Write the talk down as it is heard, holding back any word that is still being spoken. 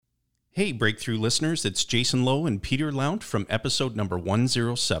Hey, Breakthrough listeners, it's Jason Lowe and Peter Lount from episode number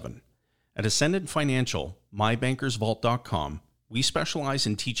 107. At Ascendant Financial, mybankersvault.com, we specialize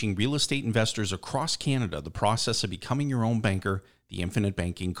in teaching real estate investors across Canada the process of becoming your own banker, the infinite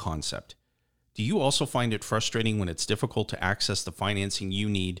banking concept. Do you also find it frustrating when it's difficult to access the financing you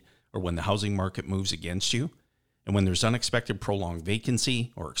need or when the housing market moves against you? And when there's unexpected prolonged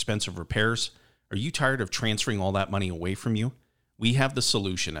vacancy or expensive repairs, are you tired of transferring all that money away from you? We have the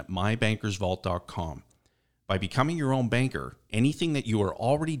solution at mybankersvault.com. By becoming your own banker, anything that you are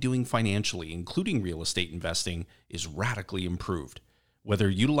already doing financially, including real estate investing, is radically improved.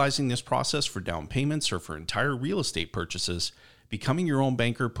 Whether utilizing this process for down payments or for entire real estate purchases, becoming your own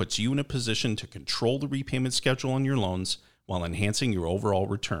banker puts you in a position to control the repayment schedule on your loans while enhancing your overall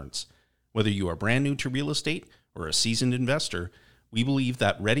returns. Whether you are brand new to real estate or a seasoned investor, we believe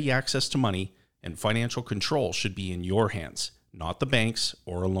that ready access to money and financial control should be in your hands, not the bank's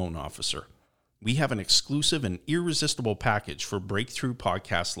or a loan officer. We have an exclusive and irresistible package for Breakthrough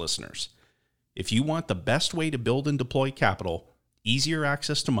podcast listeners. If you want the best way to build and deploy capital, easier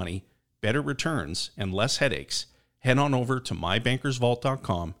access to money, better returns, and less headaches, head on over to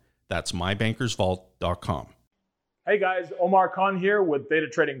mybankersvault.com. That's mybankersvault.com. Hey guys, Omar Khan here with Data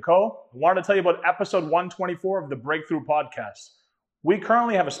Trading Co. I wanted to tell you about episode 124 of the Breakthrough Podcast. We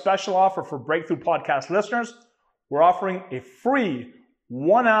currently have a special offer for Breakthrough Podcast listeners. We're offering a free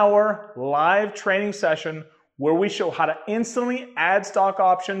 1-hour live training session where we show how to instantly add stock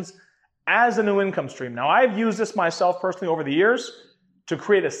options as a new income stream. Now, I've used this myself personally over the years to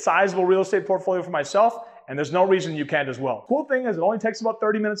create a sizable real estate portfolio for myself, and there's no reason you can't as well. Cool thing is it only takes about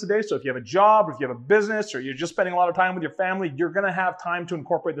 30 minutes a day, so if you have a job, or if you have a business, or you're just spending a lot of time with your family, you're gonna have time to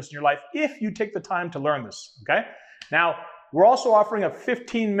incorporate this in your life if you take the time to learn this, okay? Now, we're also offering a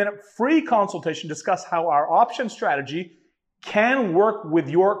 15-minute free consultation to discuss how our option strategy can work with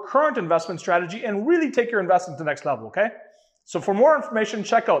your current investment strategy and really take your investment to the next level, okay? So for more information,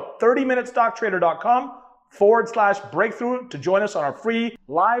 check out 30minutestocktrader.com/breakthrough to join us on our free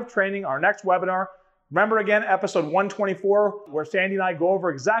live training, our next webinar. Remember again, episode 124, where Sandy and I go over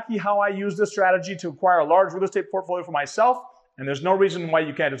exactly how I use this strategy to acquire a large real estate portfolio for myself, and there's no reason why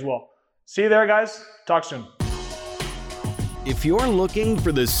you can't as well. See you there, guys. Talk soon. If you're looking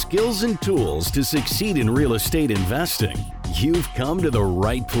for the skills and tools to succeed in real estate investing, you've come to the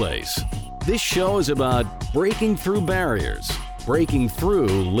right place. This show is about breaking through barriers, breaking through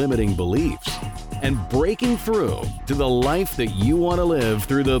limiting beliefs, and breaking through to the life that you want to live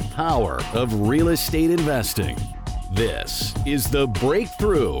through the power of real estate investing. This is the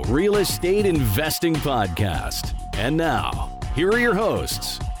Breakthrough Real Estate Investing Podcast. And now, here are your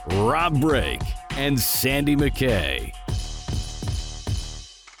hosts, Rob Brake and Sandy McKay.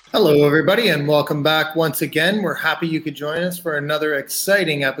 Hello, everybody, and welcome back once again. We're happy you could join us for another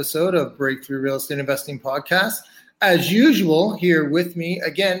exciting episode of Breakthrough Real Estate Investing Podcast. As usual, here with me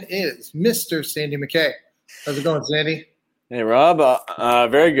again is Mr. Sandy McKay. How's it going, Sandy? Hey, Rob.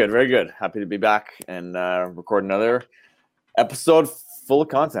 Very good, very good. Happy to be back and record another episode full of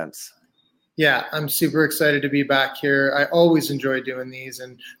content. Yeah, I'm super excited to be back here. I always enjoy doing these,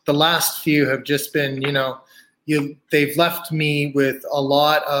 and the last few have just been, they've left me with a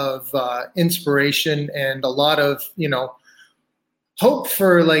lot of inspiration and a lot of, hope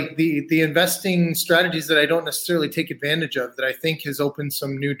for like the investing strategies that I don't necessarily take advantage of, that I think has opened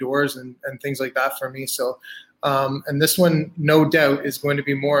some new doors and things like that for me. So, and this one, no doubt, is going to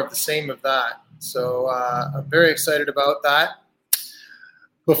be more of the same of that. So I'm very excited about that.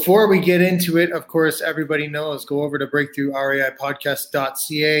 Before we get into it, of course, everybody knows, go over to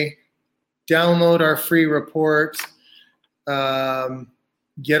breakthroughreipodcast.ca. Download our free report,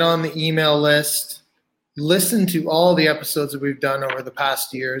 get on the email list, listen to all the episodes that we've done over the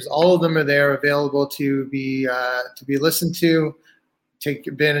past years. All of them are there, available to be listened to. Take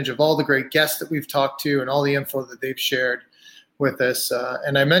advantage of all the great guests that we've talked to and all the info that they've shared with us.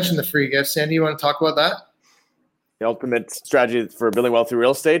 And I mentioned the free gift. Sandy, you want to talk about that? The ultimate strategy for building wealth through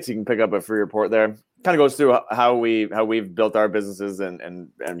real estate. You can pick up a free report there. Kind of goes through how we've built our businesses and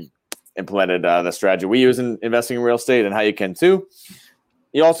implemented the strategy we use in investing in real estate, and how you can too.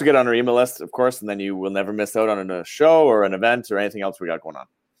 You also get on our email list, of course, and then you will never miss out on a show or an event or anything else we got going on.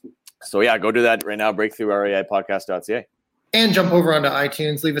 So yeah, go do that right now, breakthroughreipodcast.ca. And jump over onto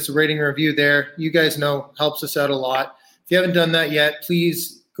iTunes, leave us a rating and review there. You guys know, helps us out a lot. If you haven't done that yet,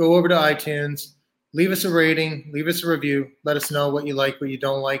 please go over to iTunes, leave us a rating, leave us a review. Let us know what you like, what you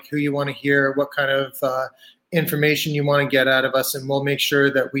don't like, who you want to hear, what kind of information you want to get out of us, and we'll make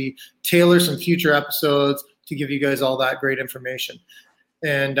sure that we tailor some future episodes to give you guys all that great information.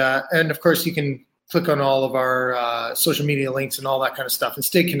 And of course, you can click on all of our social media links and all that kind of stuff and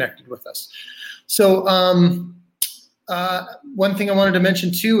stay connected with us. So one thing I wanted to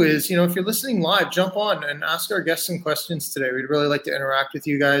mention too is, if you're listening live, jump on and ask our guests some questions today. We'd really like to interact with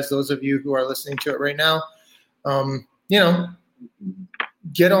you guys, those of you who are listening to it right now.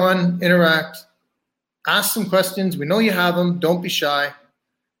 Get on, interact, ask some questions. We know you have them. Don't be shy.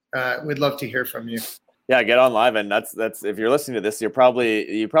 We'd love to hear from you. Yeah, get on live, and that's if you're listening to this, you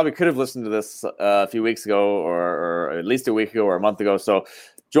probably could have listened to this a few weeks ago, or at least a week ago, or a month ago. So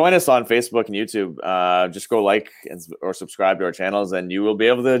join us on Facebook and YouTube. Just go like or subscribe to our channels, and you will be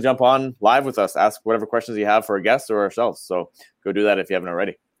able to jump on live with us. Ask whatever questions you have for our guests or ourselves. So go do that if you haven't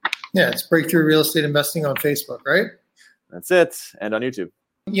already. Yeah, it's Breakthrough Real Estate Investing on Facebook, right? That's it, and on YouTube.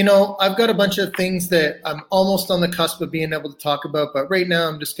 I've got a bunch of things that I'm almost on the cusp of being able to talk about, but right now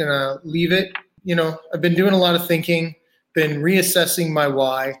I'm just gonna leave it. I've been doing a lot of thinking, been reassessing my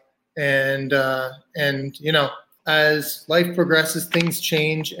why, and as life progresses, things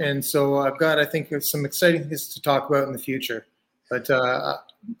change, and so I've got, I think, some exciting things to talk about in the future. But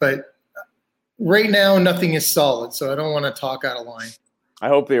right now, nothing is solid, so I don't want to talk out of line. I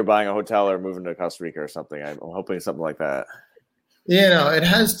hope you're buying a hotel or moving to Costa Rica or something. I'm hoping something like that. It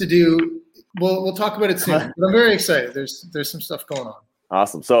has to do. We'll talk about it soon. But I'm very excited. There's some stuff going on.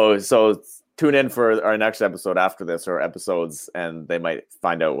 Awesome. So tune in for our next episode after this, or episodes, and they might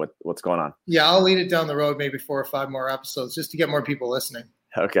find out what's going on. Yeah, I'll lead it down the road, maybe 4 or 5 more episodes, just to get more people listening.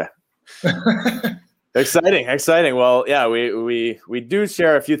 Okay. Exciting. Well, yeah, we do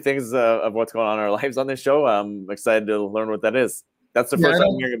share a few things of what's going on in our lives on this show. I'm excited to learn what that is. That's the first time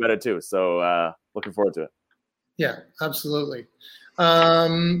I'm hearing about it too. So looking forward to it. Yeah, absolutely.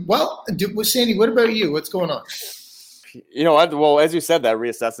 Well, Sandy, what about you? What's going on? Well, as you said, that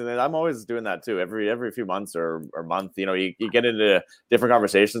reassessing it, I'm always doing that too. Every few months or month, you get into different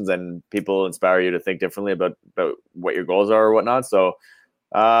conversations and people inspire you to think differently about what your goals are or whatnot. So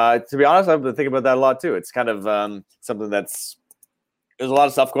to be honest, I've been thinking about that a lot too. It's kind of something there's a lot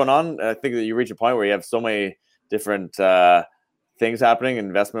of stuff going on. I think that you reach a point where you have so many different things happening in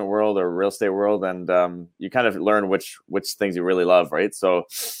investment world or real estate world, and you kind of learn which things you really love, right? So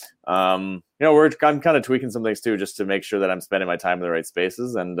I'm kind of tweaking some things too, just to make sure that I'm spending my time in the right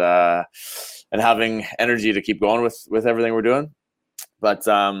spaces and having energy to keep going with everything we're doing. But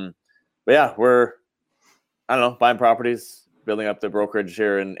yeah, we're buying properties, building up the brokerage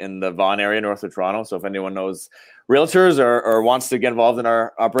here in the Vaughan area, north of Toronto. So if anyone knows realtors or wants to get involved in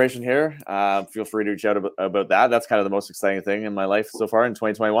our operation here, feel free to reach out about that. That's kind of the most exciting thing in my life so far in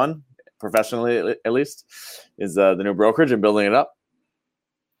 2021, professionally at least, is the new brokerage and building it up.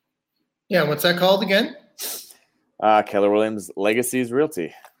 Yeah, what's that called again? Keller Williams Legacies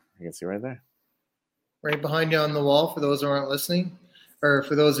Realty. You can see right there. Right behind you on the wall for those who aren't listening, or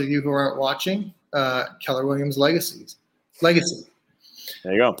for those of you who aren't watching, Keller Williams Legacy. There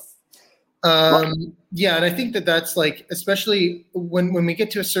you go. Yeah, and I think that's like, especially when we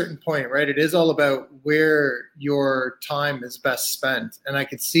get to a certain point, right? It is all about where your time is best spent. And I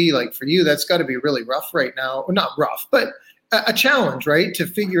could see, like, for you, that's got to be really rough right now. Well, not rough, but a challenge, right? To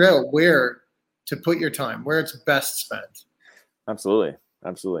figure out where to put your time, where it's best spent. Absolutely.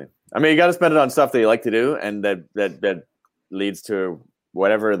 I mean, you got to spend it on stuff that you like to do, and that leads to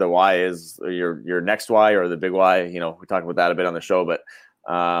whatever the why is, or your next why or the big why. We talk about that a bit on the show, but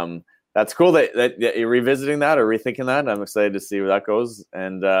that's cool that you're revisiting that or rethinking that. I'm excited to see where that goes,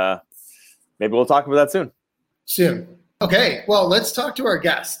 and maybe we'll talk about that soon. Okay, well, let's talk to our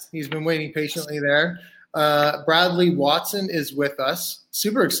guest. He's been waiting patiently there. Bradley Watson is with us.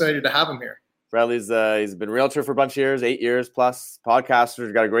 Super excited to have him here. Bradley's he's been a realtor for a bunch of years, 8 years plus,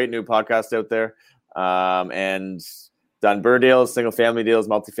 podcaster, got a great new podcast out there, and done BRRRR deals, single family deals,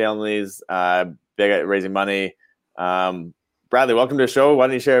 multifamilies, big at raising money. Bradley, welcome to the show. Why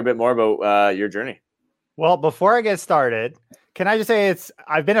don't you share a bit more about your journey? Well, before I get started, can I just say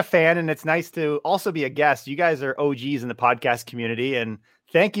I've been a fan, and it's nice to also be a guest. You guys are OGs in the podcast community, and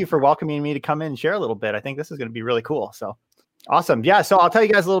thank you for welcoming me to come in and share a little bit. I think this is going to be really cool. So awesome. Yeah. So I'll tell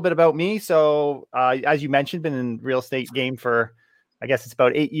you guys a little bit about me. So as you mentioned, been in real estate game for, I guess it's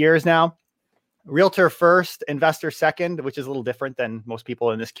about 8 years now. Realtor first, investor second, which is a little different than most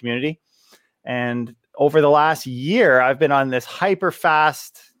people in this community. And over the last year, I've been on this hyper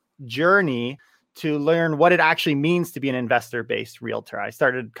fast journey to learn what it actually means to be an investor-based realtor. I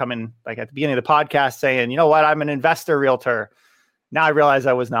started coming like at the beginning of the podcast saying, you know what, I'm an investor realtor. Now I realize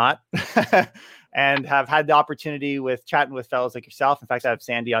I was not, and have had the opportunity with chatting with fellows like yourself. In fact, I have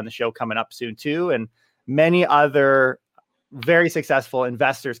Sandy on the show coming up soon too, and many other very successful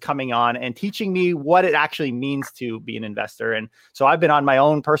investors coming on and teaching me what it actually means to be an investor. And so I've been on my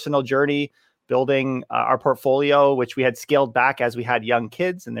own personal journey, building our portfolio, which we had scaled back as we had young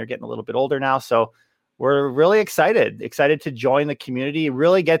kids, and they're getting a little bit older now. So we're really excited to join the community,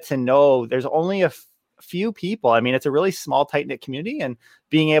 really get to know. There's only a few people. I mean, it's a really small, tight-knit community, and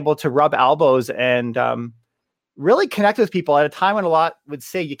being able to rub elbows and really connect with people at a time when a lot would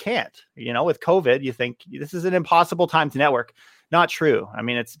say you can't. With COVID, you think this is an impossible time to network. Not true. I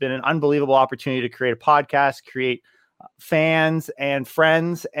mean, it's been an unbelievable opportunity to create a podcast, create fans and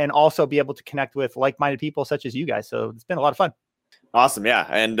friends, and also be able to connect with like-minded people such as you guys. So it's been a lot of fun. Awesome. Yeah.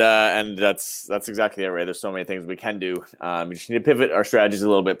 And that's exactly it, right? There's so many things we can do. We just need to pivot our strategies a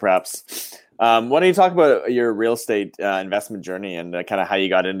little bit, perhaps. Why don't you talk about your real estate investment journey and kind of how you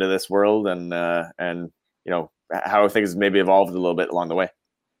got into this world and how things maybe evolved a little bit along the way?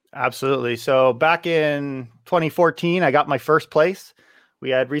 Absolutely. So back in 2014, I got my first place. We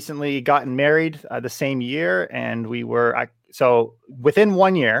had recently gotten married the same year, and so within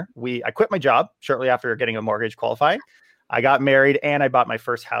 1 year, I quit my job shortly after getting a mortgage qualifying. I got married and I bought my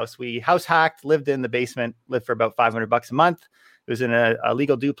first house. We house hacked, lived in the basement, lived for about $500 a month. It was in a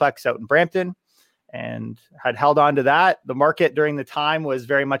legal duplex out in Brampton, and had held on to that. The market during the time was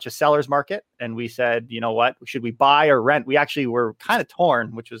very much a seller's market. And we said, you know what, should we buy or rent? We actually were kind of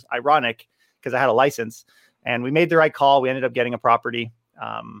torn, which was ironic because I had a license, and we made the right call. We ended up getting a property.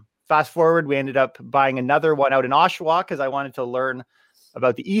 Fast forward, we ended up buying another one out in Oshawa because I wanted to learn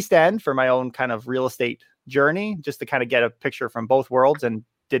about the East End for my own kind of real estate journey, just to kind of get a picture from both worlds, and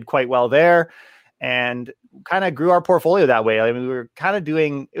did quite well there, and kind of grew our portfolio that way. I mean, we were kind of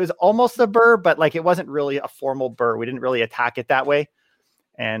it was almost a BRRRR, but like it wasn't really a formal BRRRR. We didn't really attack it that way,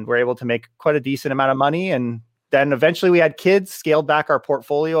 and we're able to make quite a decent amount of money. And then eventually we had kids, scaled back our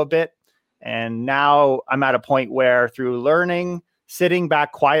portfolio a bit. And now I'm at a point where, through learning, sitting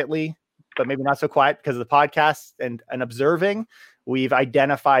back quietly, but maybe not so quiet because of the podcast, and observing, we've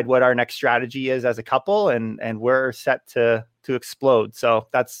identified what our next strategy is as a couple, and we're set to explode. So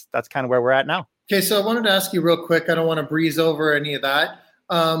that's kind of where we're at now. Okay, so I wanted to ask you real quick. I don't want to breeze over any of that.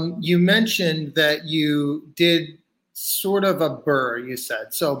 You mentioned that you did sort of a BRRRR, you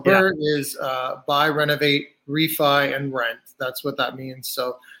said. So BRRRR is buy, renovate, refi, and rent. That's what that means.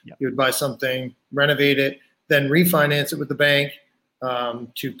 So you would buy something, renovate it, then refinance it with the bank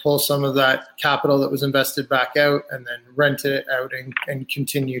to pull some of that capital that was invested back out, and then rent it out and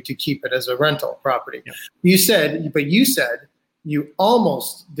continue to keep it as a rental property. Yeah. You said you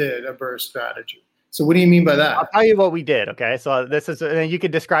almost did a BRRRR strategy. So what do you mean by that? I'll tell you what we did. Okay. So this is, and you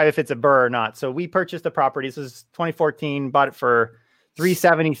could describe if it's a BRRRR or not. So we purchased the property. This is 2014, bought it for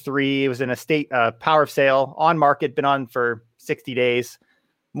 $373. It was in a state power of sale, on market, been on for 60 days.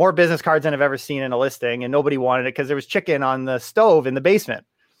 More business cards than I've ever seen in a listing, and nobody wanted it because there was chicken on the stove in the basement.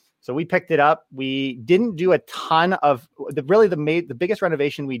 So we picked it up. We didn't do a ton of the biggest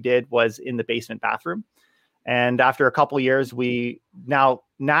renovation we did was in the basement bathroom. And after a couple of years,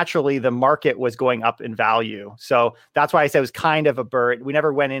 naturally the market was going up in value. So that's why I said it was kind of a BRRRR. We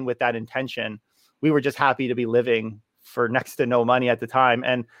never went in with that intention. We were just happy to be living for next to no money at the time.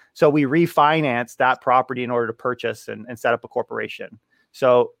 And so we refinanced that property in order to purchase and set up a corporation.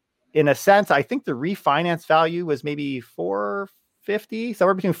 So in a sense, I think the refinance value was maybe $450,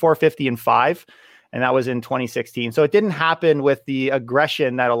 somewhere between $450 and $500. And that was in 2016. So it didn't happen with the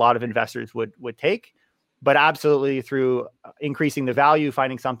aggression that a lot of investors would take, but absolutely through increasing the value,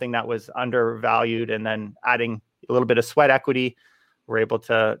 finding something that was undervalued, and then adding a little bit of sweat equity, we're able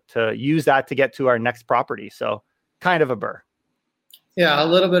to use that to get to our next property. So kind of a BRRRR. Yeah, a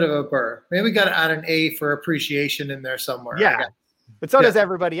little bit of a BRRRR. Maybe we got to add an A for appreciation in there somewhere. Yeah. But so does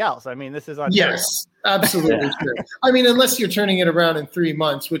everybody else. I mean, this is on. Yes, absolutely true. I mean, unless you're turning it around in 3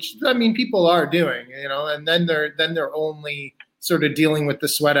 months, which I mean, people are doing, and then they're only sort of dealing with the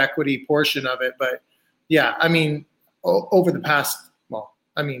sweat equity portion of it. But yeah, I mean, over the past,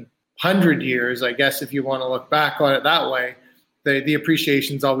 100 years, I guess, if you want to look back on it that way, the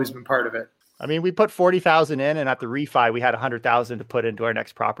appreciation's always been part of it. I mean, we put 40,000 in, and at the refi, we had 100,000 to put into our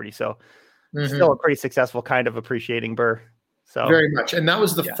next property. So still a pretty successul kind of appreciating BRRRR. So very much. And that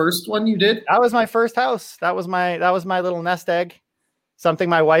was the first one you did? That was my first house. That was my little nest egg. A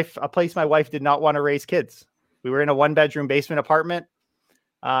place my wife did not want to raise kids. We were in a 1-bedroom basement apartment.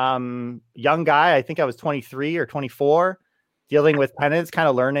 Young guy, I think I was 23 or 24, dealing with tenants, kind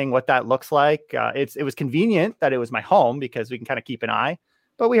of learning what that looks like. It was convenient that it was my home because we can kind of keep an eye,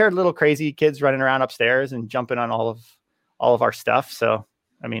 but we heard little crazy kids running around upstairs and jumping on all of our stuff. So,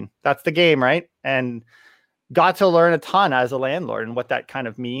 I mean, that's the game, right? And got to learn a ton as a landlord and what that kind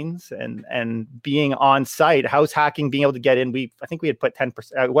of means, and being on site, house hacking, being able to get in. I think we had put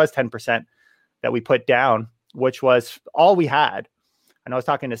 10%, it was 10% that we put down, which was all we had. I know I was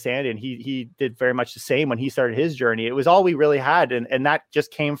talking to Sandy, and he did very much the same when he started his journey. It was all we really had. And that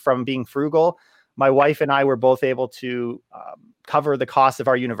just came from being frugal. My wife and I were both able to cover the cost of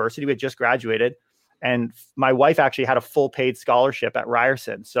our university. We had just graduated. And my wife actually had a full paid scholarship at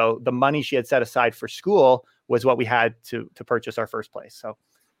Ryerson. So the money she had set aside for school was what we had to purchase our first place. So,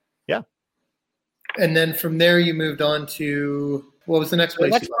 yeah. And then from there, you moved on to, what was the next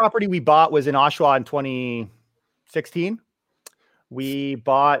place? The next property we bought was in Oshawa in 2016. We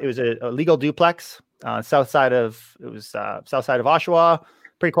bought, it was a legal duplex, south side of Oshawa,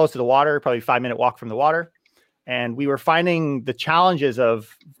 pretty close to the water, probably 5-minute walk from the water. And we were finding the challenges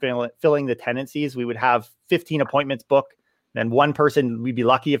of filling the tenancies. We would have 15 appointments booked, then one person, we'd be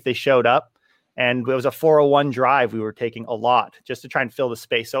lucky if they showed up. And it was a 401 drive we were taking a lot just to try and fill the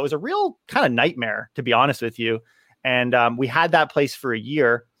space. So it was a real kind of nightmare, to be honest with you. And we had that place for a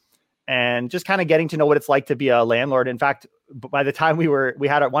year and just kind of getting to know what it's like to be a landlord. In fact, by the time we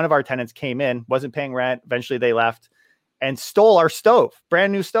had one of our tenants came in, wasn't paying rent. Eventually they left and stole our stove,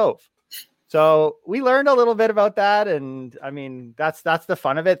 brand new stove. So we learned a little bit about that. And I mean, that's the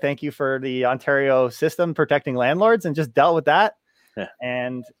fun of it. Thank you for the Ontario system protecting landlords, and just dealt with that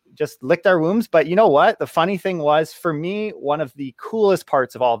and just licked our wounds. But you know what? The funny thing was, for me, one of the coolest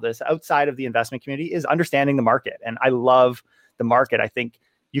parts of all of this outside of the investment community is understanding the market. And I love the market. I think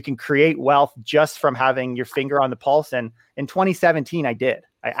you can create wealth just from having your finger on the pulse. And in 2017, I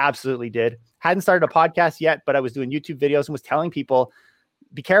absolutely did. Hadn't started a podcast yet, but I was doing YouTube videos and was telling people,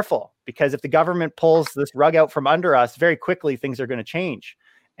 be careful, because if the government pulls this rug out from under us, very quickly, things are going to change.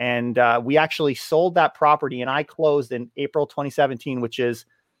 And we actually sold that property, and I closed in April 2017, which is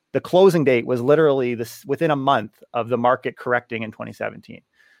the closing date was literally within a month of the market correcting in 2017.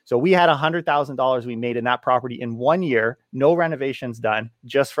 So we had $100,000 we made in that property in 1 year, no renovations done,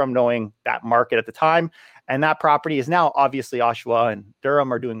 just from knowing that market at the time. And that property is now, obviously, Oshawa and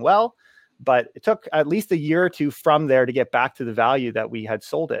Durham are doing well, but it took at least a year or two from there to get back to the value that we had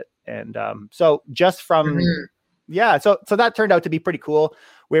sold it. And so just from, so that turned out to be pretty cool.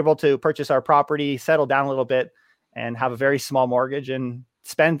 We were able to purchase our property, settle down a little bit, and have a very small mortgage and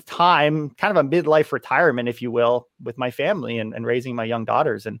spend time, kind of a midlife retirement, if you will, with my family and raising my young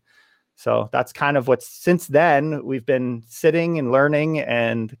daughters. And so that's kind of what's, since then, we've been sitting and learning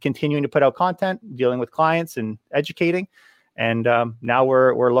and continuing to put out content, dealing with clients and educating. And now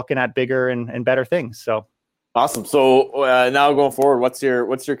we're looking at bigger and better things. So awesome. So now going forward, what's your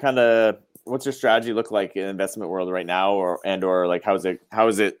strategy look like in the investment world right now, or like how's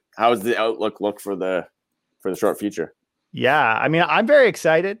the outlook look for the short future? Yeah, I mean, I'm very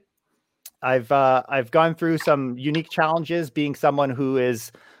excited. I've gone through some unique challenges, being someone who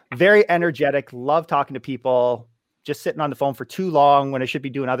is very energetic, love talking to people, just sitting on the phone for too long when I should be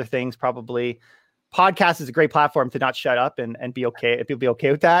doing other things. Probably podcast is a great platform to not shut up and be okay. If you'll be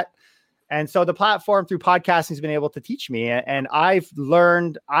okay with that. And so the platform through podcasting has been able to teach me, and I've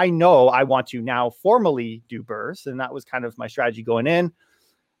learned, I know I want to now formally do BRRRRs. And that was kind of my strategy going in.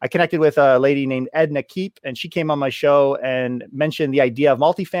 I connected with a lady named Edna Keep, and she came on my show and mentioned the idea of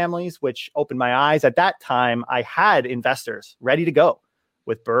multifamilies, which opened my eyes. At that time, I had investors ready to go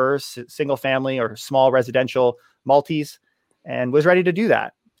with BRRRRs, single family or small residential multis, and was ready to do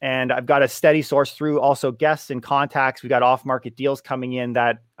that. And I've got a steady source through also guests and contacts. We got off-market deals coming in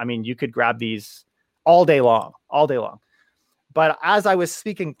that, I mean, you could grab these all day long. But as I was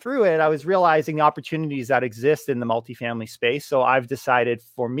speaking through it, I was realizing the opportunities that exist in the multifamily space. So I've decided,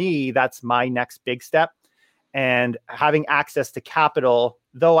 for me, that's my next big step. And having access to capital,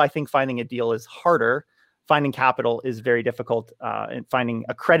 though I think finding a deal is harder, finding capital is very difficult, and finding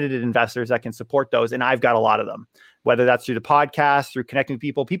accredited investors that can support those. And I've got a lot of them, whether that's through the podcast, through connecting with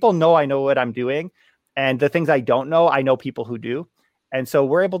people. People know I know what I'm doing. And the things I don't know, I know people who do. And so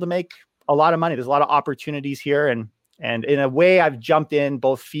we're able to make a lot of money. There's a lot of opportunities here. And in a way, I've jumped in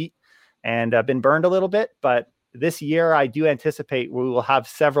both feet and been burned a little bit. But this year, I do anticipate we will have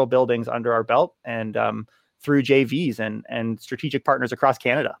several buildings under our belt, and through JVs and strategic partners across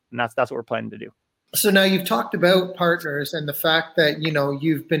Canada. And that's what we're planning to do. So now you've talked about partners and the fact that,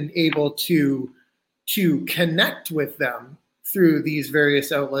 you've been able to connect with them through these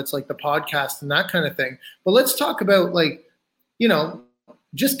various outlets like the podcast and that kind of thing. But let's talk about,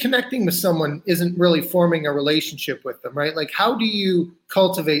 just connecting with someone isn't really forming a relationship with them, right? Like, how do you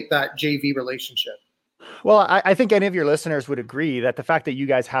cultivate that JV relationship? Well, I think any of your listeners would agree that the fact that you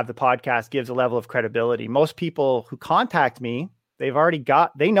guys have the podcast gives a level of credibility. Most people who contact me, they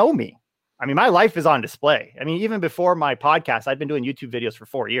know me. I mean, my life is on display. I mean, even before my podcast, I've been doing YouTube videos for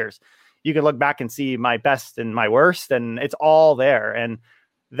 4 years. You can look back and see my best and my worst, and it's all there. And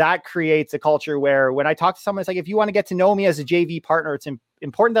that creates a culture where when I talk to someone, it's like, if you want to get to know me as a JV partner, it's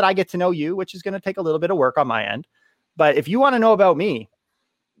important that I get to know you, which is going to take a little bit of work on my end. But if you want to know about me,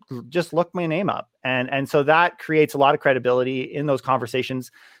 just look my name up. And so that creates a lot of credibility in those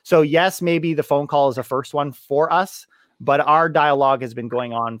conversations. So yes, maybe the phone call is the first one for us, but our dialogue has been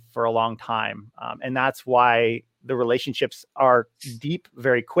going on for a long time. And that's why the relationships are deep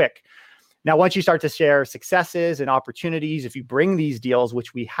very quick. Now, once you start to share successes and opportunities, if you bring these deals,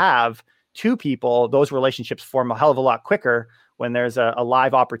 which we have, to people, those relationships form a hell of a lot quicker when there's a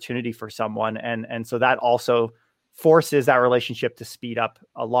live opportunity for someone. And so that also forces that relationship to speed up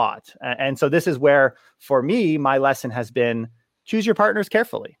a lot. And so this is where, for me, my lesson has been choose your partners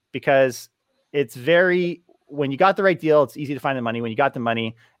carefully, because it's when you got the right deal, it's easy to find the money. When you got the money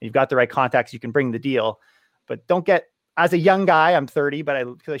and you've got the right contacts, you can bring the deal. But don't get, as a young guy, I'm 30,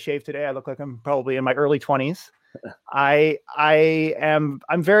 but because I shaved today, I look like I'm probably in my early 20s. I'm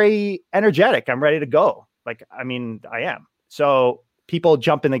very energetic. I'm ready to go. I am. So people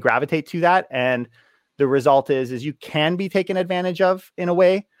jump and they gravitate to that. And the result is you can be taken advantage of in a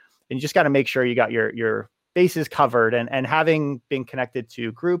way. And you just got to make sure you got your bases covered, and having been connected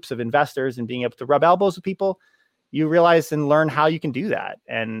to groups of investors and being able to rub elbows with people, you realize and learn how you can do that,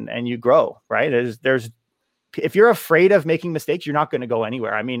 and you grow, right? If you're afraid of making mistakes, you're not going to go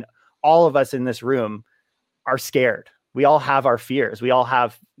anywhere. I mean, all of us in this room are scared. We all have our fears. We all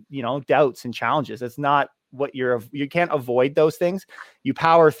have, doubts and challenges. It's not what you can't avoid those things. You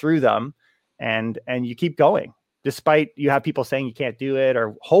power through them and you keep going, despite you have people saying you can't do it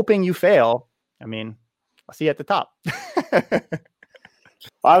or hoping you fail. I mean, I'll see you at the top.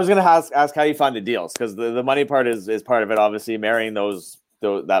 I was going to ask how you find the deals, because the money part is part of it. Obviously, marrying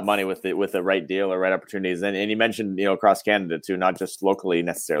that money with the right deal or right opportunities, and you mentioned across Canada too, not just locally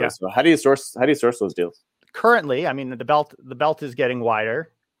necessarily. Yeah. So how do you source those deals? Currently, I mean, the belt is getting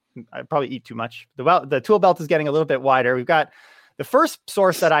wider. I probably eat too much. The tool belt is getting a little bit wider. We've got the first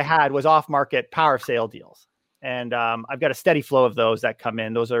source that I had was off market power sale deals. And I've got a steady flow of those that come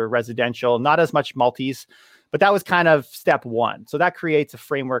in. Those are residential, not as much multis, but that was kind of step one. So that creates a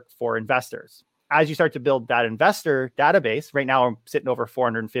framework for investors. As you start to build that investor database, right now I'm sitting over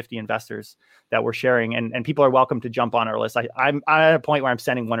 450 investors that we're sharing, and people are welcome to jump on our list. I'm at a point where I'm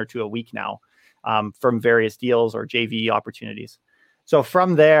sending 1 or 2 a week now from various deals or JV opportunities. So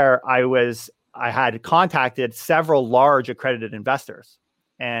from there, I had contacted several large accredited investors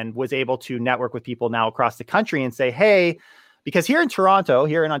and was able to network with people now across the country and say, hey, because here in Toronto,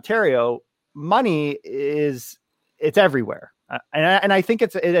 here in Ontario, money it's everywhere. And I think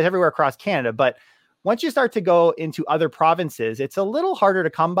it's everywhere across Canada. But once you start to go into other provinces, it's a little harder to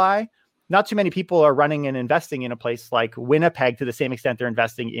come by. Not too many people are running and investing in a place like Winnipeg to the same extent they're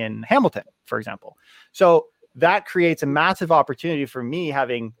investing in Hamilton, for example. So that creates a massive opportunity for me,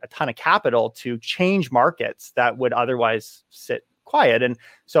 having a ton of capital, to change markets that would otherwise sit quiet. And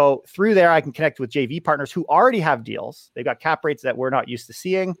so through there, I can connect with JV partners who already have deals. They've got cap rates that we're not used to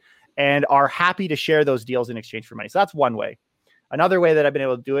seeing and are happy to share those deals in exchange for money. So that's one way. Another way that I've been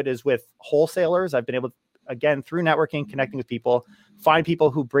able to do it is with wholesalers. I've been able to, again, through networking, connecting with people, find people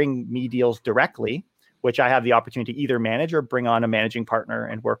who bring me deals directly, which I have the opportunity to either manage or bring on a managing partner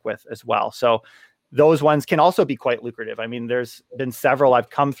and work with as well. So those ones can also be quite lucrative. I mean, there's been several I've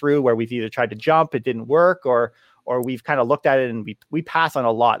come through where we've either tried to jump, it didn't work, or we've kind of looked at it and we pass on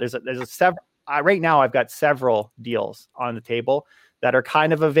a lot. There's several right now. I've got several deals on the table that are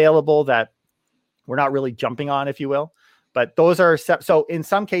kind of available that we're not really jumping on, if you will. But those are so in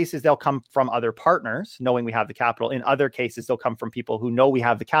some cases they'll come from other partners knowing we have the capital. In other cases, they'll come from people who know we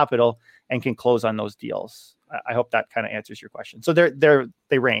have the capital and can close on those deals. I hope that kind of answers your question. So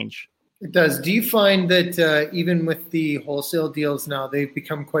they range. It does. Do you find that even with the wholesale deals now, they've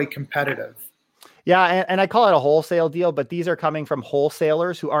become quite competitive? Yeah, and I call it a wholesale deal, but these are coming from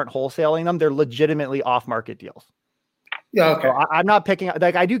wholesalers who aren't wholesaling them. They're legitimately off-market deals. Yeah, okay. So I'm not picking,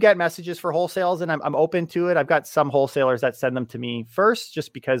 I do get messages for wholesales, and I'm open to it. I've got some wholesalers that send them to me first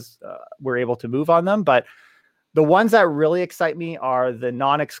just because we're able to move on them. But the ones that really excite me are the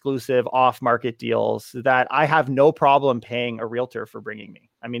non-exclusive off-market deals that I have no problem paying a realtor for bringing me.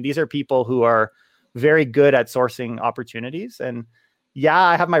 I mean, these are people who are very good at sourcing opportunities. And yeah,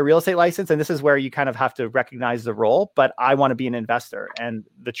 I have my real estate license, and this is where you kind of have to recognize the role, but I want to be an investor. And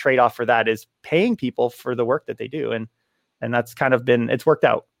the trade-off for that is paying people for the work that they do. And that's kind of it's worked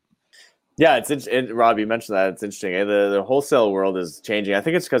out. Yeah, Rob, you mentioned that. It's interesting. The wholesale world is changing. I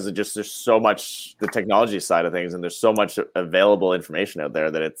think it's because there's so much the technology side of things, and there's so much available information out there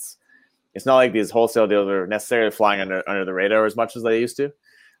that it's not like these wholesale deals are necessarily flying under the radar as much as they used to,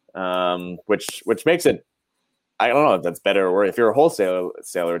 which makes it, I don't know if that's better or if you're a wholesaler,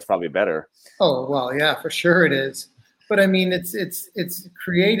 it's probably better. Oh, well, yeah, for sure it is. But I mean, it's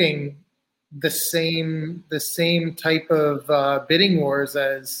creating the same type of bidding wars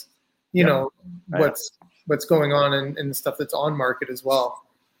as, you know, what's going on in the stuff that's on market as well.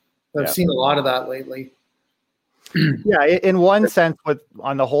 I've seen a lot of that lately. Yeah, in one sense,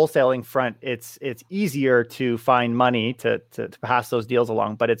 on the wholesaling front, it's easier to find money to pass those deals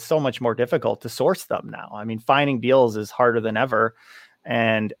along, but it's so much more difficult to source them now. I mean, finding deals is harder than ever,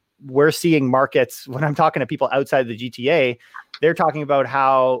 and we're seeing markets. When I'm talking to people outside the GTA, they're talking about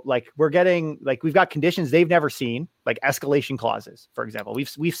how we've got conditions they've never seen, like escalation clauses, for example.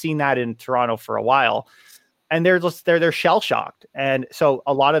 We've seen that in Toronto for a while. And they're shell shocked. And so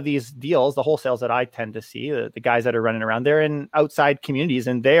a lot of these deals, the wholesales that I tend to see, the guys that are running around, they're in outside communities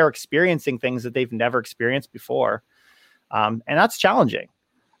and they are experiencing things that they've never experienced before. And that's challenging.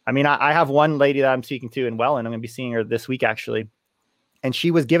 I mean, I have one lady that I'm speaking to in Welland. I'm going to be seeing her this week, actually. And she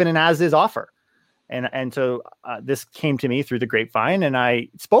was given an as-is offer. And so this came to me through the grapevine. And I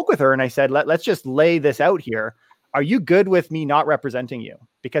spoke with her and I said, let's just lay this out here. Are you good with me not representing you?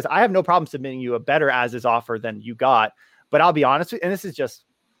 Because I have no problem submitting you a better as-is offer than you got. But I'll be honest with you, and this is just,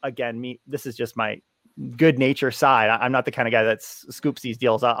 again, this is just my good nature side. I'm not the kind of guy that scoops these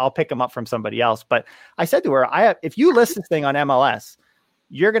deals. I'll pick them up from somebody else. But I said to her, if you list this thing on MLS,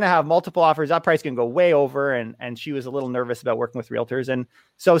 you're going to have multiple offers. That price can go way over. And she was a little nervous about working with realtors. And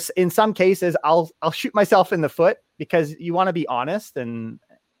so in some cases, I'll shoot myself in the foot because you want to be honest and,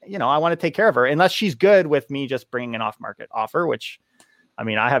 you know, I want to take care of her unless she's good with me just bringing an off-market offer, which, I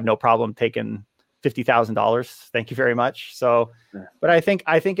mean, I have no problem taking $50,000. Thank you very much. So, but I think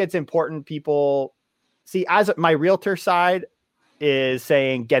it's important people see, as my realtor side is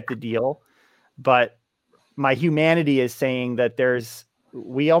saying, get the deal, but my humanity is saying that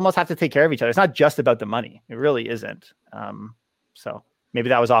we almost have to take care of each other. It's not just about the money. It really isn't. So maybe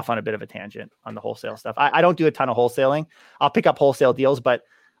that was off on a bit of a tangent on the wholesale stuff. I don't do a ton of wholesaling. I'll pick up wholesale deals, but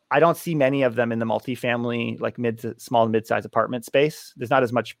I don't see many of them in the multifamily, like small and mid-size apartment space. There's not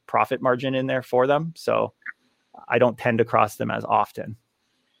as much profit margin in there for them. So I don't tend to cross them as often.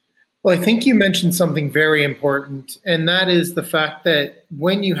 Well, I think you mentioned something very important, and that is the fact that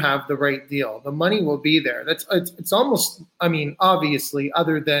when you have the right deal, the money will be there. It's almost, I mean, obviously,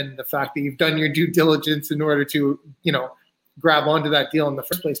 other than the fact that you've done your due diligence in order to, you know, grab onto that deal in the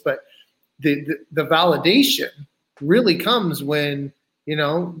first place. But the validation really comes when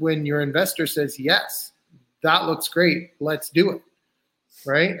your investor says, yes, that looks great, let's do it,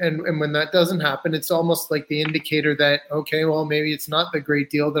 right? And when that doesn't happen, it's almost like the indicator that, okay, well, maybe it's not the great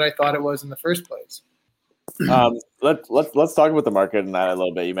deal that I thought it was in the first place. Let's talk about the market and that a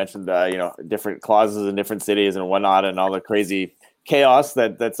little bit. You mentioned, different clauses in different cities and whatnot, and all the crazy chaos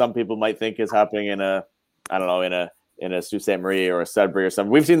that some people might think is happening in a Sault Ste. Marie or a Sudbury or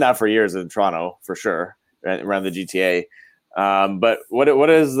something. We've seen that for years in Toronto, for sure, around the GTA. But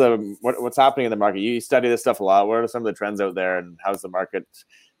what's happening in the market? You study this stuff a lot. What are some of the trends out there, and how's the market?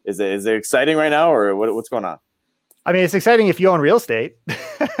 Is it exciting right now, or what's going on? I mean, it's exciting if you own real estate.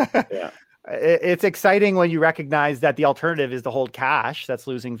 Yeah. It's exciting when you recognize that the alternative is to hold cash that's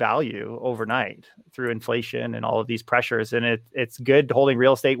losing value overnight through inflation and all of these pressures. And it's good holding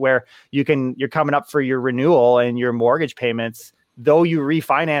real estate where you're coming up for your renewal and your mortgage payments, though you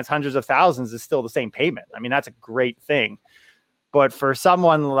refinance hundreds of thousands, is still the same payment. I mean, that's a great thing. But for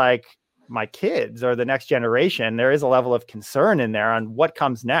someone like my kids or the next generation, there is a level of concern in there on what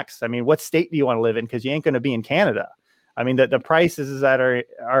comes next. I mean, what state do you want to live in? Because you ain't going to be in Canada. I mean, the prices that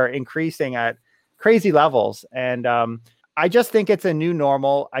are increasing at crazy levels. And I just think it's a new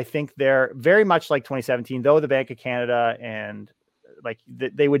normal. I think they're very much like 2017, though the Bank of Canada and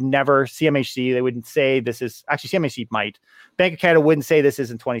they would never, CMHC, they wouldn't say this is, actually CMHC might. Bank of Canada wouldn't say this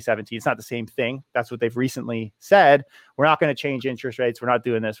is in 2017. It's not the same thing. That's what they've recently said. We're not going to change interest rates. We're not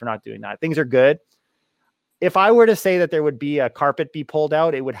doing this. We're not doing that. Things are good. If I were to say that there would be a carpet be pulled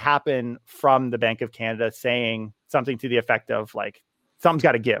out, it would happen from the Bank of Canada saying something to the effect of like, something's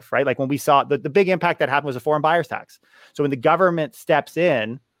got to give, right? Like when we saw the big impact that happened was a foreign buyer's tax. So when the government steps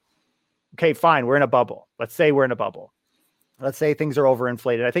in, okay, fine, we're in a bubble. Let's say we're in a bubble. Let's say things are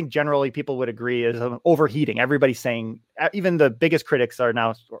overinflated. I think generally people would agree is overheating. Everybody's saying, even the biggest critics are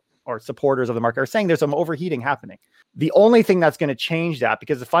now, or supporters of the market are saying there's some overheating happening. The only thing that's going to change that,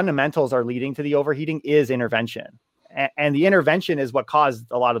 because the fundamentals are leading to the overheating, is intervention. And the intervention is what caused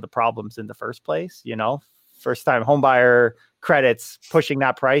a lot of the problems in the first place. You know, first time home buyer credits pushing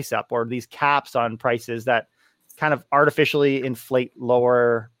that price up, or these caps on prices that kind of artificially inflate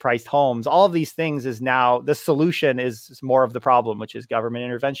lower priced homes. All of these things is now the solution is more of the problem, which is government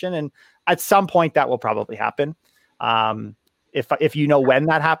intervention. And at some point that will probably happen. If you know when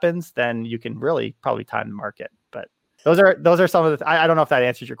that happens, then you can really probably time the market. But those are some of the, I don't know if that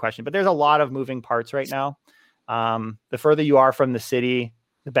answers your question, but there's a lot of moving parts right now. The further you are from the city,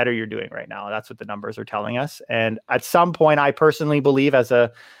 the better you're doing right now. That's what the numbers are telling us. And at some point, I personally believe as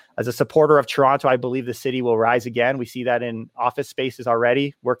a supporter of Toronto, I believe the city will rise again. We see that in office spaces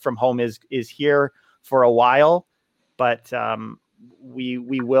already. Work from home is here for a while, but we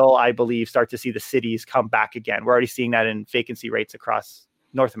will, I believe, start to see the cities come back again. We're already seeing that in vacancy rates across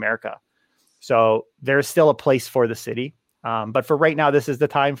North America. So there's still a place for the city. But for right now, this is the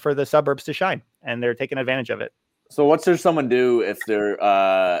time for the suburbs to shine, and they're taking advantage of it. So what should someone do if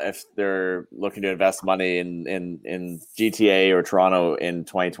they're looking to invest money in GTA or Toronto in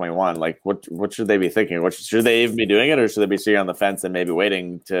 2021? Like what should they be thinking? Should they even be doing it, or should they be sitting on the fence and maybe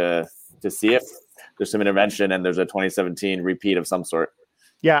waiting to see if there's some intervention and there's a 2017 repeat of some sort?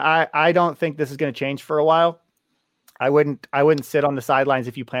 Yeah, I don't think this is going to change for a while. I wouldn't sit on the sidelines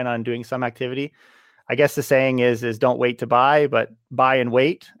if you plan on doing some activity. I guess the saying is don't wait to buy, but buy and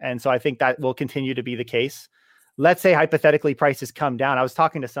wait. And so I think that will continue to be the case. Let's say hypothetically prices come down. I was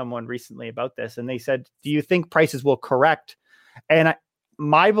talking to someone recently about this, and they said, do you think prices will correct? And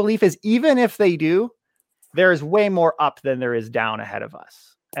my belief is even if they do, there is way more up than there is down ahead of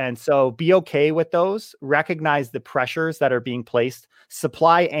us. And so be okay with those. Recognize the pressures that are being placed,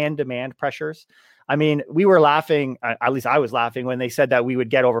 supply and demand pressures. I mean, we were laughing, at least I was laughing, when they said that we would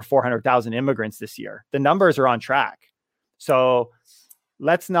get over 400,000 immigrants this year. The numbers are on track. So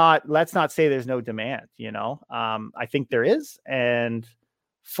let's not say there's no demand, I think there is. And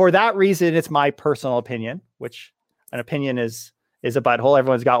for that reason, it's my personal opinion, which an opinion is a butthole.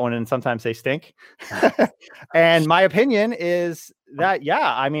 Everyone's got one, and sometimes they stink. And my opinion is that,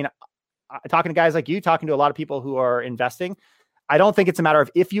 I mean, talking to guys like you, talking to a lot of people who are investing, I don't think it's a matter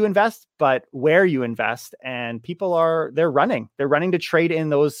of if you invest, but where you invest. And people they're running to trade in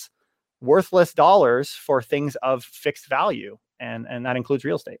those worthless dollars for things of fixed value. And that includes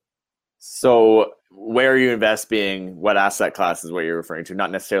real estate. So where you invest being what asset class is what you're referring to,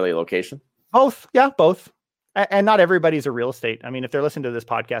 not necessarily location? Both. Yeah, both. And not everybody's a real estate. I mean, if they're listening to this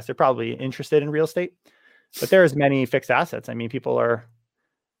podcast, they're probably interested in real estate, but there's many fixed assets. I mean,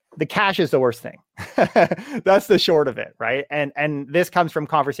 the cash is the worst thing. That's the short of it. Right. And this comes from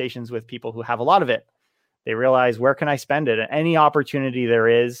conversations with people who have a lot of it. They realize, where can I spend it? And any opportunity there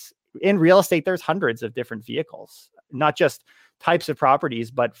is in real estate, there's hundreds of different vehicles, not just types of properties,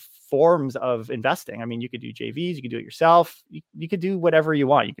 but forms of investing. I mean, you could do JVs, you could do it yourself. You could do whatever you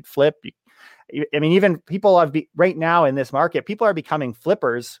want. You could flip. I mean, even people right now in this market, people are becoming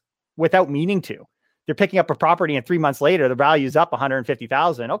flippers without meaning to. They're picking up a property and 3 months later, the value's up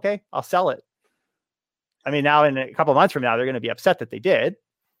 150,000. Okay, I'll sell it. I mean, now in a couple of months from now, they're going to be upset that they did,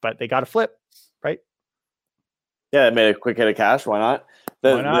 but they got to flip, right? Yeah, it made a quick hit of cash. Why not?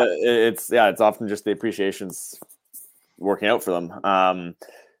 Why not? It's often just the appreciation's working out for them.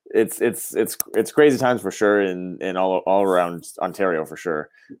 It's crazy times for sure in all around Ontario for sure,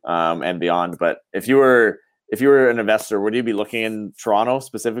 and beyond. But if you were an investor, would you be looking in Toronto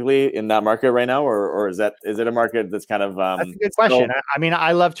specifically in that market right now, or is it a market that's kind of that's a good question. I mean,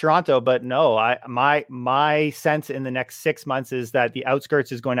 I love Toronto, but no, my sense in the next 6 months is that the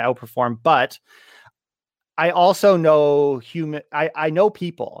outskirts is going to outperform. But I also know I know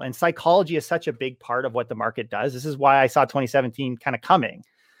people, and psychology is such a big part of what the market does. This is why I saw 2017 kind of coming.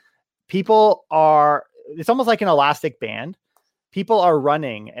 It's almost like an elastic band. People are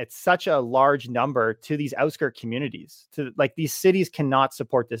running at such a large number to these outskirt communities. These cities cannot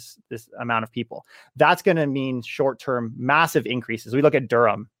support this amount of people. That's going to mean short-term massive increases. We look at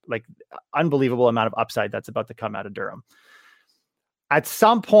Durham, like unbelievable amount of upside that's about to come out of Durham. At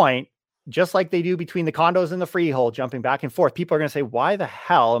some point, just like they do between the condos and the freehold, jumping back and forth, people are going to say, why the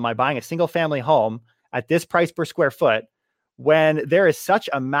hell am I buying a single family home at this price per square foot when there is such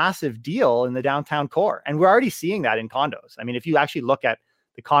a massive deal in the downtown core? And we're already seeing that in condos. I mean, if you actually look at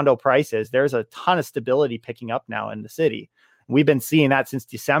the condo prices, there's a ton of stability picking up now in the city. We've been seeing that since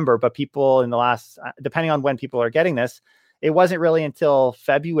December, but people in the last, depending on when people are getting this, it wasn't really until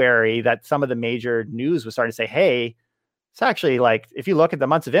February that some of the major news was starting to say, hey, it's actually like, if you look at the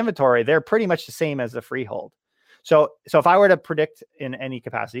months of inventory, they're pretty much the same as the freehold. So if I were to predict in any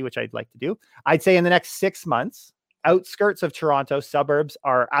capacity, which I'd like to do, I'd say in the next 6 months, outskirts of Toronto, suburbs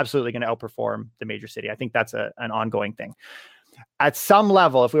are absolutely going to outperform the major city. I think that's an ongoing thing. At some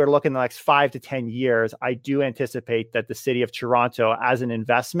level, if we were to look in the next 5 to 10 years, I do anticipate that the city of Toronto as an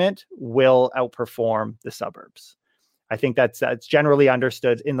investment will outperform the suburbs. I think that's generally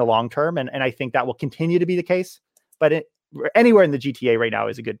understood in the long term. And I think that will continue to be the case. But anywhere in the GTA right now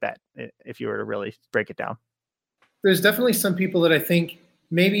is a good bet if you were to really break it down. there's definitely some people that I think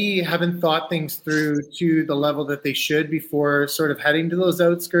maybe haven't thought things through to the level that they should before sort of heading to those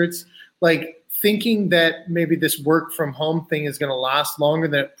outskirts. Like thinking that maybe this work from home thing is going to last longer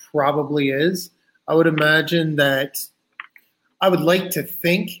than it probably is. I would imagine that, I would like to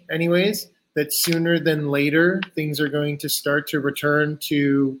think anyways, that sooner than later, things are going to start to return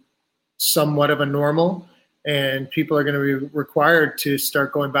to somewhat of a normal, and people are going to be required to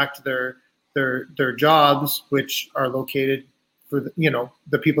start going back to their jobs, which are located for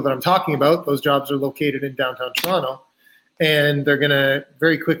the people that I'm talking about. Those jobs are located in downtown Toronto, and they're going to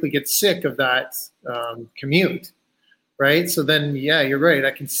very quickly get sick of that commute, right? So then, yeah, you're right.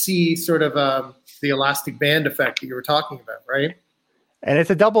 I can see sort of the elastic band effect that you were talking about, right? And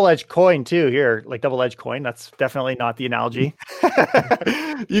it's a double-edged coin too here, like double-edged coin. That's definitely not the analogy.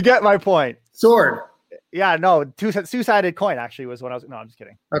 You get my point. Sword. Yeah, no, two-sided coin actually was what I was, no, I'm just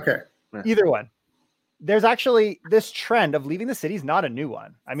kidding. Okay. Either one. There's actually this trend of leaving the city is not a new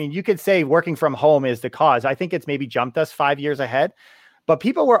one. I mean, you could say working from home is the cause. I think it's maybe jumped us 5 years ahead, but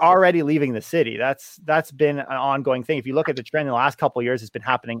people were already leaving the city. That's been an ongoing thing. If you look at the trend in the last couple of years, it's been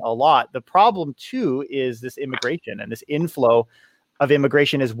happening a lot. The problem too is this immigration, and this inflow of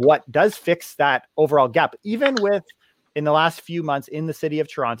immigration is what does fix that overall gap. Even with in the last few months in the city of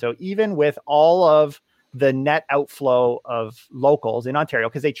Toronto, even with all of the net outflow of locals in Ontario,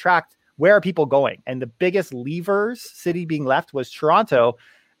 because they tracked where are people going, and the biggest leavers city being left was Toronto,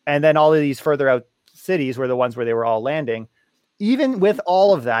 and then all of these further out cities were the ones where they were all landing. Even with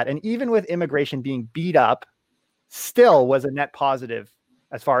all of that, and even with immigration being beat up, still was a net positive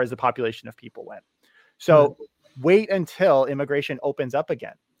as far as the population of people went. So wait until immigration opens up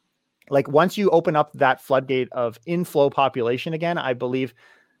again. Like once you open up that floodgate of inflow population again, I believe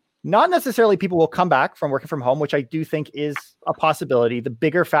not necessarily people will come back from working from home, which I do think is a possibility. The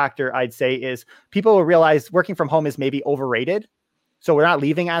bigger factor I'd say is people will realize working from home is maybe overrated. So we're not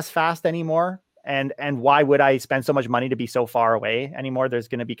leaving as fast anymore. And why would I spend so much money to be so far away anymore? There's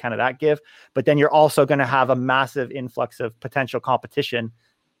going to be kind of that give, but then you're also going to have a massive influx of potential competition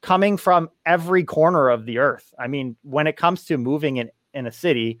coming from every corner of the earth. I mean, when it comes to moving in a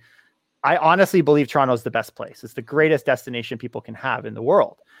city, I honestly believe Toronto is the best place. It's the greatest destination people can have in the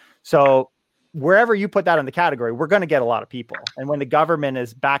world. So wherever you put that in the category, we're going to get a lot of people. And when the government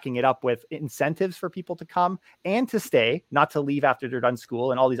is backing it up with incentives for people to come and to stay, not to leave after they're done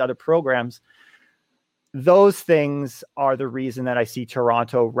school and all these other programs, those things are the reason that I see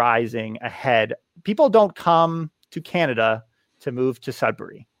Toronto rising ahead. People don't come to Canada to move to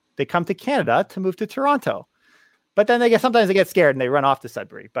Sudbury. They come to Canada to move to Toronto. But then sometimes they get scared and they run off to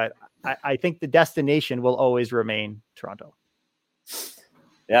Sudbury. But I think the destination will always remain Toronto.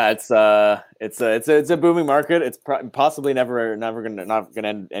 Yeah, it's a booming market. It's possibly never gonna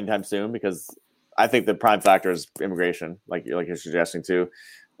end anytime soon, because I think the prime factor is immigration, like you're suggesting too.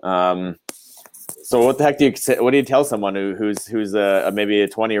 So what the heck what do you tell someone who's maybe a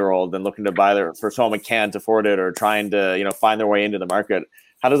 20-year-old and looking to buy their first home and can't afford it, or trying to find their way into the market?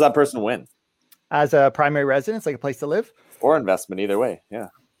 How does that person win? As a primary residence, like a place to live? Or investment, either way, yeah.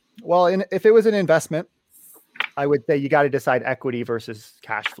 Well, if it was an investment, I would say you got to decide equity versus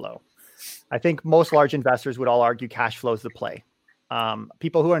cash flow. I think most large investors would all argue cash flow is the play.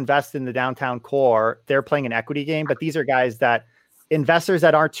 People who invest in the downtown core, they're playing an equity game, but these are investors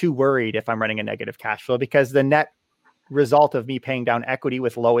that aren't too worried if I'm running a negative cash flow, because the net result of me paying down equity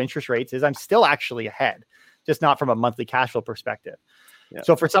with low interest rates is I'm still actually ahead, just not from a monthly cash flow perspective. Yeah.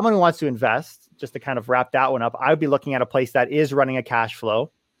 So for someone who wants to invest, just to kind of wrap that one up, I would be looking at a place that is running a cash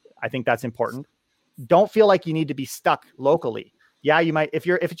flow. I think that's important. Don't feel like you need to be stuck locally. Yeah, you might, if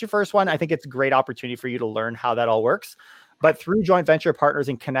it's your first one, I think it's a great opportunity for you to learn how that all works. But through joint venture partners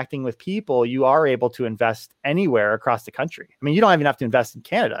and connecting with people, you are able to invest anywhere across the country. I mean, you don't even have to invest in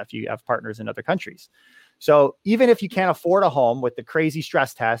Canada if you have partners in other countries. So even if you can't afford a home with the crazy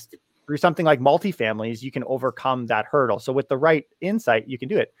stress test, through something like multifamilies, you can overcome that hurdle. So with the right insight, you can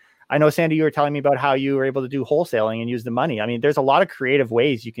do it. I know, Sandy, you were telling me about how you were able to do wholesaling and use the money. I mean, there's a lot of creative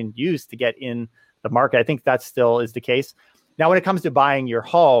ways you can use to get in the market. I think that still is the case. Now, when it comes to buying your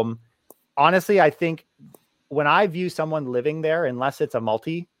home, honestly, I think when I view someone living there, unless it's a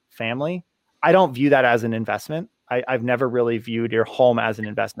multi-family, I don't view that as an investment. I've never really viewed your home as an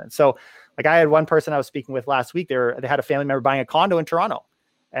investment. So like I had one person I was speaking with last week, they had a family member buying a condo in Toronto.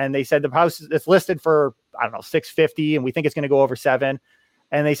 And they said the house is listed for, I don't know, $650, and we think it's going to go over $7 million.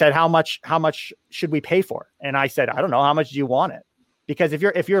 And they said, how much should we pay for it? And I said, I don't know. How much do you want it? Because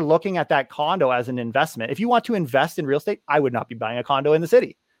if you're looking at that condo as an investment, if you want to invest in real estate, I would not be buying a condo in the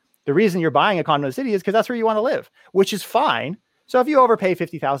city. The reason you're buying a condo in the city is because that's where you want to live, which is fine. So if you overpay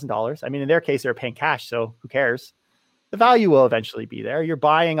 $50,000, I mean, in their case, they're paying cash, so who cares? the value will eventually be there. You're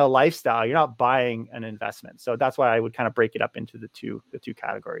buying a lifestyle. You're not buying an investment. So that's why I would kind of break it up into the two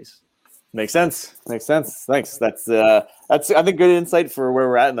categories. Makes sense. Thanks. That's I think good insight for where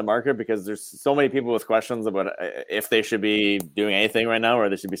we're at in the market, because there's so many people with questions about if they should be doing anything right now, or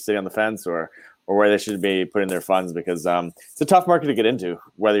they should be sitting on the fence, or where they should be putting their funds, because it's a tough market to get into,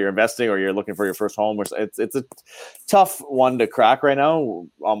 whether you're investing or you're looking for your first home. It's a tough one to crack right now,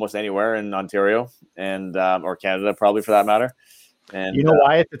 almost anywhere in Ontario and or Canada, probably, for that matter. And you know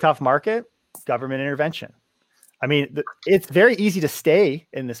why it's a tough market? Government intervention. I mean, it's very easy to stay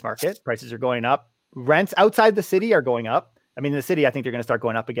in this market. Prices are going up. Rents outside the city are going up. I mean, in the city, I think they're going to start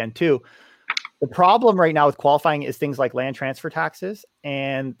going up again too. The problem right now with qualifying is things like land transfer taxes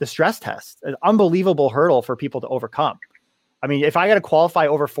and the stress test, an unbelievable hurdle for people to overcome. I mean, if I got to qualify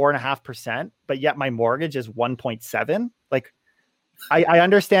over 4.5%, but yet my mortgage is 1.7, like I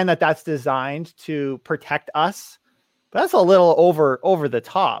understand that that's designed to protect us. But that's a little over the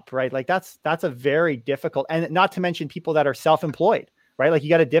top, right? Like that's a very difficult, and not to mention people that are self-employed, right? Like you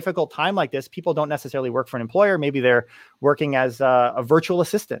got a difficult time like this. People don't necessarily work for an employer. Maybe they're working as a virtual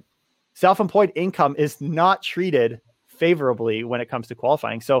assistant. Self-employed income is not treated favorably when it comes to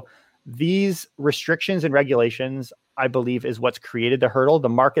qualifying. So these restrictions and regulations, I believe, is what's created the hurdle. The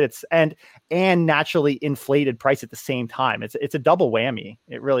market and naturally inflated price at the same time. It's a double whammy.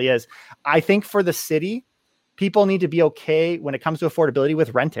 It really is. I think for the city, people need to be okay when it comes to affordability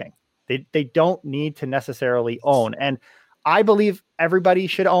with renting. They don't need to necessarily own. And I believe everybody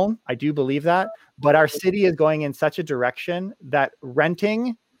should own. I do believe that. But our city is going in such a direction that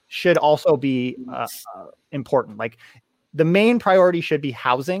renting should also be important. Like the main priority should be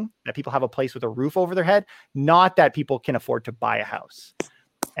housing, that people have a place with a roof over their head, not that people can afford to buy a house.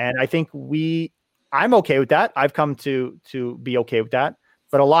 And I think I'm okay with that. I've come to be okay with that.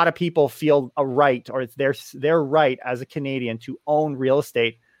 But a lot of people feel a right, or it's their right as a Canadian to own real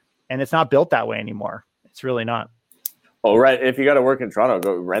estate, and it's not built that way anymore. It's really not. Oh, right. If you got to work in Toronto,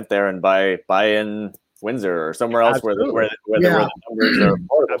 go rent there and buy in Windsor or somewhere else where the numbers are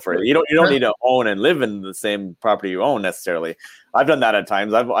affordable for you. You don't need to own and live in the same property you own necessarily. I've done that at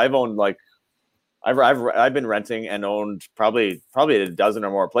times. I've owned I've been renting and owned probably a dozen or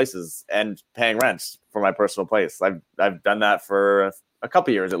more places and paying rent for my personal place. I've done that for a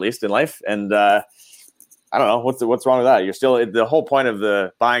couple years at least in life, and I don't know what's wrong with that. You're still, the whole point of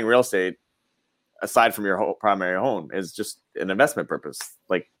the buying real estate, aside from your whole primary home, is just an investment purpose.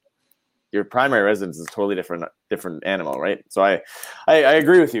 Like your primary residence is a totally different animal, right? So I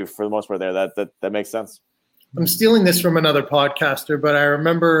agree with you for the most part there. That makes sense. I'm stealing this from another podcaster, but I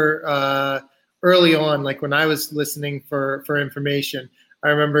remember early on, like when I was listening for information, I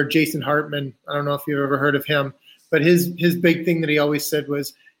remember Jason Hartman. I don't know if you've ever heard of him. But his big thing that he always said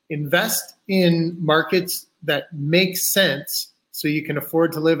was invest in markets that make sense so you can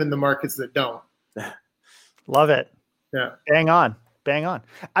afford to live in the markets that don't. Love it. Yeah. Bang on.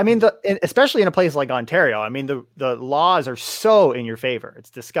 I mean, especially in a place like Ontario, I mean, the laws are so in your favor. It's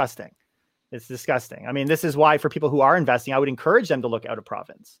disgusting. I mean, this is why for people who are investing, I would encourage them to look out of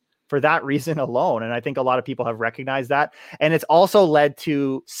province for that reason alone. And I think a lot of people have recognized that. And it's also led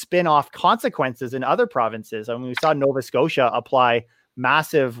to spin-off consequences in other provinces. I mean, we saw Nova Scotia apply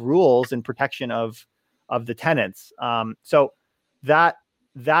massive rules in protection of the tenants. So that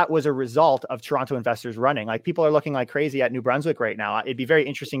was a result of Toronto investors running. Like people are looking like crazy at New Brunswick right now. It'd be very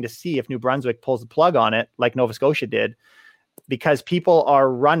interesting to see if New Brunswick pulls the plug on it like Nova Scotia did, because people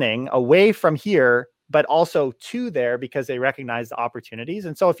are running away from here but also to there because they recognize the opportunities.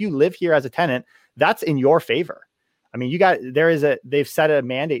 And so if you live here as a tenant, that's in your favor. I mean, they've set a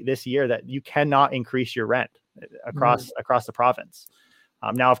mandate this year that you cannot increase your rent across the province.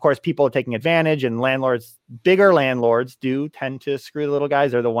 Now, of course, people are taking advantage, and bigger landlords do tend to screw the little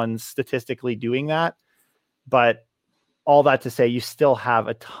guys. They're the ones statistically doing that. But all that to say, you still have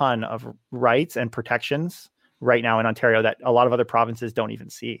a ton of rights and protections right now in Ontario that a lot of other provinces don't even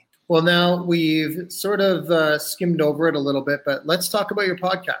see. Well, now we've sort of skimmed over it a little bit, but let's talk about your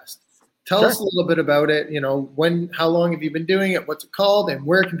podcast. Tell us a little bit about it. You know, how long have you been doing it? What's it called? And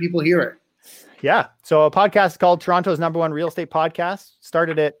where can people hear it? Yeah. So a podcast called Toronto's #1 Real Estate Podcast.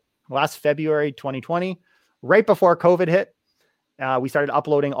 Started it last February 2020, right before COVID hit. We started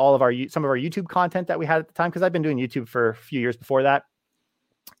uploading some of our YouTube content that we had at the time, because I've been doing YouTube for a few years before that.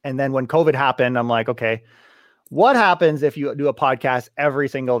 And then when COVID happened, I'm like, okay, what happens if you do a podcast every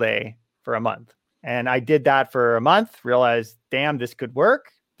single day for a month? And I did that for a month, realized, damn, this could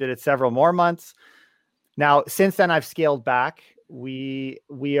work. Did it several more months. Now, since then, I've scaled back. We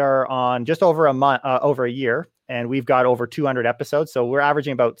are on just over over a year, and we've got over 200 episodes. So we're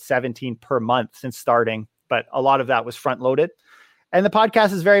averaging about 17 per month since starting but a lot of that was front loaded. And the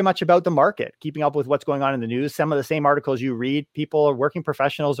podcast is very much about the market, keeping up with what's going on in the news. Some of the same articles you read, people are working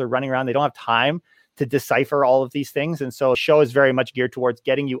professionals are running around. They don't have time to decipher all of these things. And so the show is very much geared towards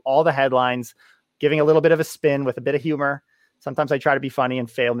getting you all the headlines, giving a little bit of a spin with a bit of humor. Sometimes I try to be funny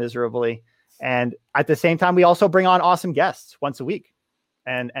and fail miserably. And at the same time, we also bring on awesome guests once a week.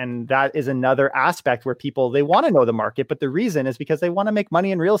 And that is another aspect where people, they want to know the market, but the reason is because they want to make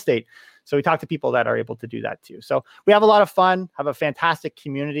money in real estate. So we talk to people that are able to do that too. So we have a lot of fun, have a fantastic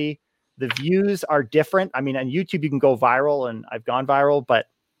community. The views are different. I mean, on YouTube, you can go viral, and I've gone viral, but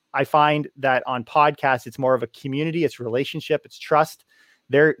I find that on podcasts, it's more of a community, it's relationship, it's trust.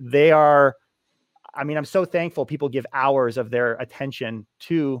 They are, I mean, I'm so thankful people give hours of their attention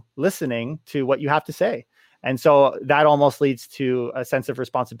to listening to what you have to say. And so that almost leads to a sense of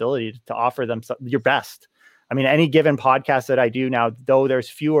responsibility to offer them your best. I mean, any given podcast that I do now, though there's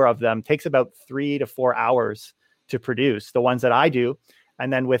fewer of them, takes about 3 to 4 hours to produce, the ones that I do.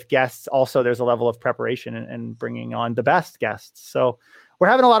 And then with guests, also, there's a level of preparation and bringing on the best guests. So we're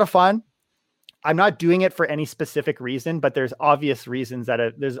having a lot of fun. I'm not doing it for any specific reason, but there's obvious reasons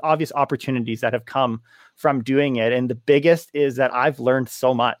there's obvious opportunities that have come from doing it. And the biggest is that I've learned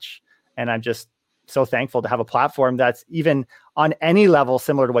so much, and I'm just so thankful to have a platform that's even on any level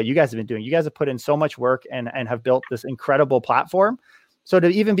similar to what you guys have been doing. You guys have put in so much work and have built this incredible platform. So to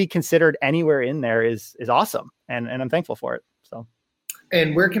even be considered anywhere in there is awesome. And I'm thankful for it. So,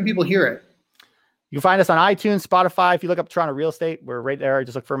 and where can people hear it? You can find us on iTunes, Spotify. If you look up Toronto Real Estate, we're right there.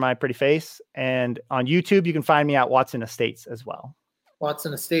 Just look for my pretty face. And on YouTube, you can find me at Watson Estates as well.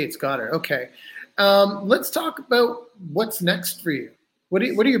 Watson Estates. Got it. Okay. Let's talk about what's next for you. What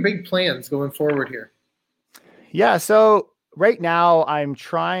are your big plans going forward here? Yeah. So right now I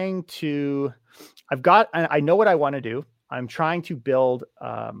know what I want to do. I'm trying to build,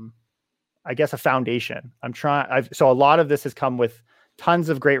 I guess, a foundation. So a lot of this has come with tons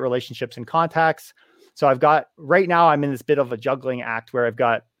of great relationships and contacts. So right now I'm in this bit of a juggling act where I've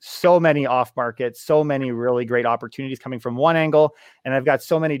got so many off market, so many really great opportunities coming from one angle. And I've got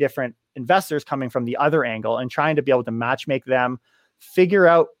so many different investors coming from the other angle, and trying to be able to matchmake them, figure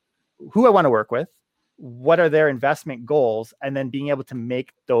out who I want to work with, what are their investment goals, and then being able to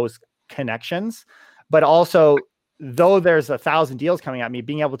make those connections. But also, though there's 1,000 deals coming at me,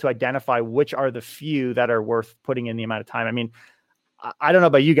 being able to identify which are the few that are worth putting in the amount of time. I mean, I don't know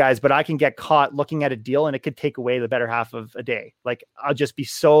about you guys, but I can get caught looking at a deal and it could take away the better half of a day. Like, I'll just be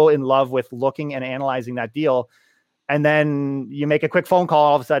so in love with looking and analyzing that deal. And then you make a quick phone call,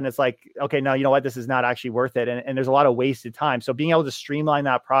 all of a sudden it's like, okay, no, you know what? This is not actually worth it. And there's a lot of wasted time. So being able to streamline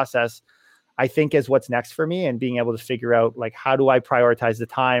that process, I think, is what's next for me, and being able to figure out, like, how do I prioritize the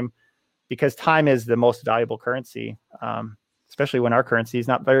time? Because time is the most valuable currency, especially when our currency is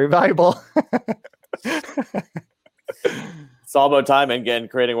not very valuable. It's all about time, and again,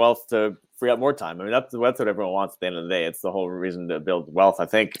 creating wealth to free up more time. I mean, that's what everyone wants at the end of the day. It's the whole reason to build wealth. I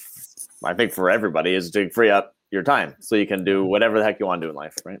think for everybody is to free up your time so you can do whatever the heck you want to do in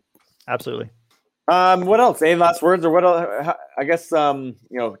life, right? Absolutely. What else? Any last words, or what else? I guess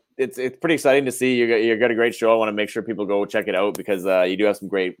it's pretty exciting to see you got a great show. I want to make sure people go check it out, because you do have some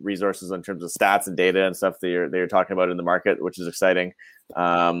great resources in terms of stats and data and stuff that you're talking about in the market, which is exciting.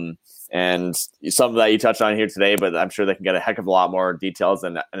 And some of that you touched on here today, but I'm sure they can get a heck of a lot more details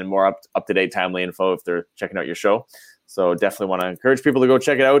and more up to date, timely info if they're checking out your show. So definitely want to encourage people to go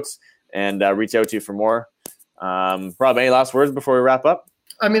check it out and reach out to you for more. Rob, any last words before we wrap up?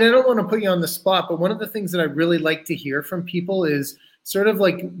 I mean, I don't want to put you on the spot, but one of the things that I really like to hear from people is sort of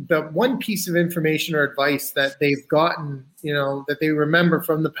like the one piece of information or advice that they've gotten, that they remember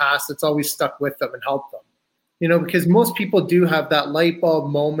from the past that's always stuck with them and helped them. Because most people do have that light bulb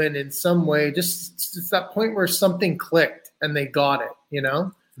moment in some way, just it's that point where something clicked and they got it,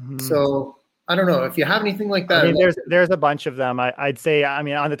 Mm-hmm. So I don't know if you have anything like that. I mean, there's a bunch of them. I'd say, I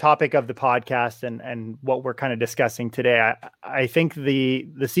mean, on the topic of the podcast and what we're kind of discussing today, I think the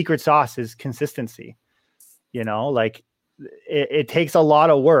secret sauce is consistency. Like it takes a lot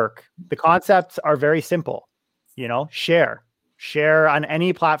of work. The concepts are very simple. Share on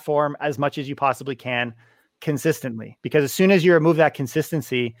any platform as much as you possibly can consistently, because as soon as you remove that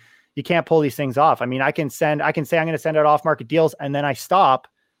consistency, you can't pull these things off. I mean, I can say I'm going to send out off market deals, and then I stop.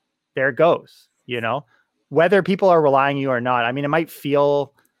 There it goes, whether people are relying on you or not. I mean, it might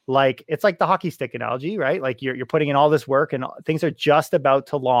feel like it's like the hockey stick analogy, right? Like you're putting in all this work and things are just about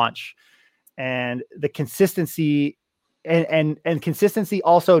to launch, and the consistency and consistency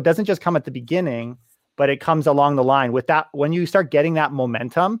also doesn't just come at the beginning, but it comes along the line with that. When you start getting that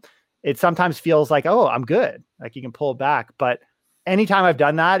momentum, it sometimes feels like, oh, I'm good. Like you can pull back, but anytime I've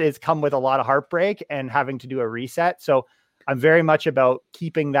done that, it's come with a lot of heartbreak and having to do a reset. So I'm very much about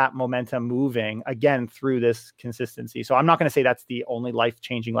keeping that momentum moving again through this consistency. So I'm not going to say that's the only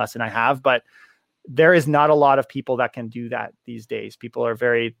life-changing lesson I have, but there is not a lot of people that can do that these days. People are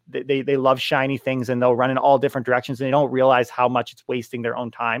they love shiny things and they'll run in all different directions and they don't realize how much it's wasting their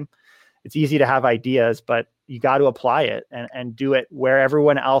own time. It's easy to have ideas, but you got to apply it and do it where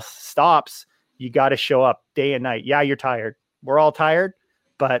everyone else stops. You got to show up day and night. Yeah, you're tired. We're all tired,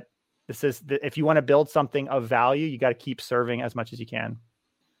 but if you want to build something of value, you got to keep serving as much as you can.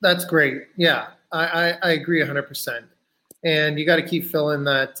 That's great. Yeah, I agree 100%. And you got to keep filling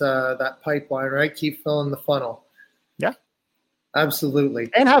that pipeline, right? Keep filling the funnel. Yeah, absolutely.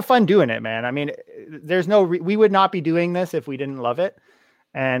 And have fun doing it, man. I mean, there's we would not be doing this if we didn't love it.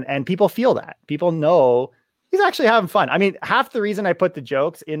 And people feel that. People know he's actually having fun. I mean, half the reason I put the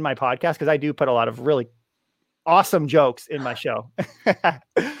jokes in my podcast, because I do put a lot of really awesome jokes in my show,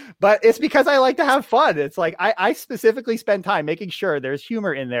 but it's because I like to have fun. It's like, I specifically spend time making sure there's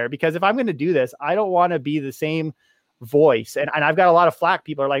humor in there, because if I'm going to do this, I don't want to be the same voice. And I've got a lot of flack.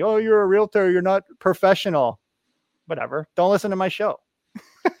 People are like, oh, you're a realtor, you're not professional. Whatever. Don't listen to my show.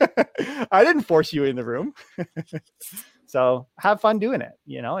 I didn't force you in the room. So have fun doing it.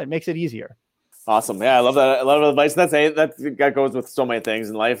 It makes it easier. Awesome. Yeah, I love that. I love advice. That goes with so many things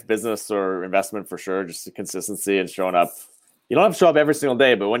in life, business or investment for sure. Just the consistency and showing up. You don't have to show up every single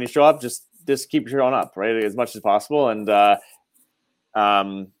day, but when you show up, just keep showing up, right, as much as possible. And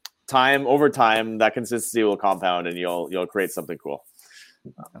over time, that consistency will compound, and you'll create something cool.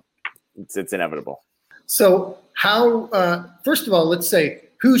 It's inevitable. So how? First of all, let's say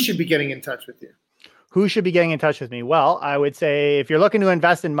who should be getting in touch with you. Who should be getting in touch with me? Well, I would say if you're looking to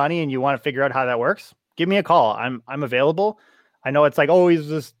invest in money and you want to figure out how that works, give me a call. I'm available. I know it's like, oh, he's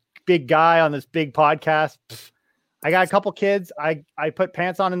this big guy on this big podcast. I got a couple kids. I put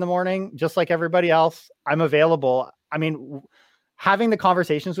pants on in the morning, just like everybody else. I'm available. I mean, having the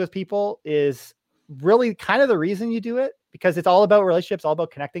conversations with people is really kind of the reason you do it, because it's all about relationships, all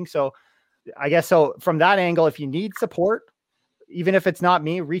about connecting. So I guess, so from that angle, if you need support, even if it's not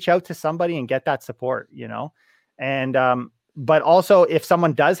me, reach out to somebody and get that support, and, but also if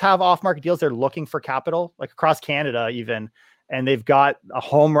someone does have off-market deals, they're looking for capital, like across Canada even, and they've got a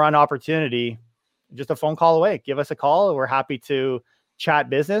home run opportunity, just a phone call away, give us a call. We're happy to chat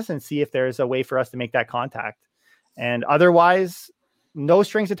business and see if there's a way for us to make that contact. And otherwise, no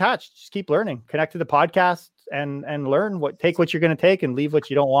strings attached. Just keep learning, connect to the podcast and learn take what you're going to take and leave what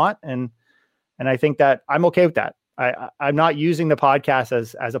you don't want. And I think that I'm okay with that. I'm not using the podcast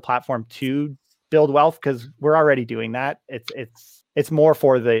as a platform to build wealth, because we're already doing that. It's more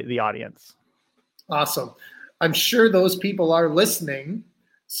for the audience. Awesome. I'm sure those people are listening.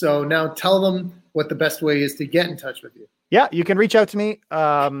 So now tell them what the best way is to get in touch with you. Yeah, you can reach out to me.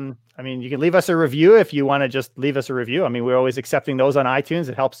 You can leave us a review if you want to just leave us a review. I mean, we're always accepting those on iTunes.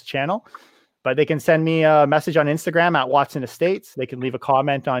 It helps the channel. But they can send me a message on Instagram at Watson Estates. They can leave a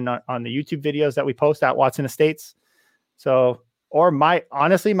comment on the YouTube videos that we post at Watson Estates. So, or my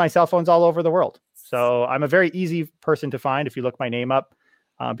cell phone's all over the world. So I'm a very easy person to find if you look my name up,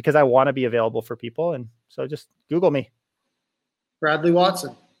 because I want to be available for people. And so just Google me. Bradley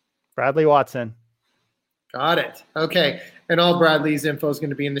Watson. Bradley Watson. Got it. Okay. And all Bradley's info is going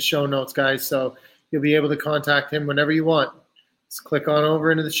to be in the show notes, guys. So you'll be able to contact him whenever you want. Just click on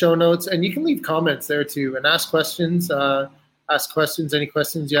over into the show notes, and you can leave comments there too and ask questions. Any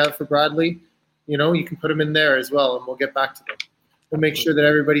questions you have for Bradley. You can put them in there as well, and we'll get back to them. We'll make sure that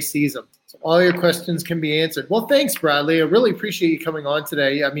everybody sees them. So all your questions can be answered. Well, thanks, Bradley. I really appreciate you coming on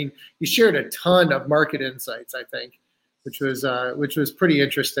today. I mean, you shared a ton of market insights, I think, which was pretty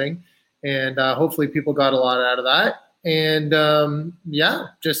interesting. And hopefully people got a lot out of that. And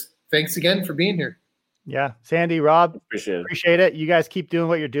just thanks again for being here. Yeah. Sandy, Rob, appreciate it. You guys keep doing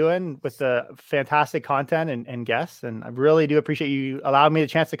what you're doing with the fantastic content and guests. And I really do appreciate you allowing me the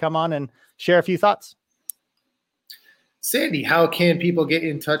chance to come on and share a few thoughts. Sandy, how can people get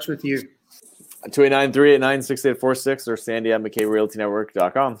in touch with you? 289-389-6846 or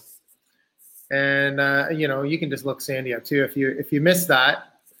sandy@mckrealtynetwork.com. And, you can just look Sandy up too. If you missed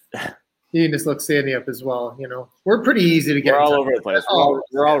that, you can just look Sandy up as well. We're pretty easy to get. We're all over the place.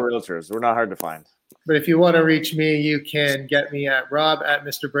 We're all realtors. We're not hard to find. But if you want to reach me, you can get me at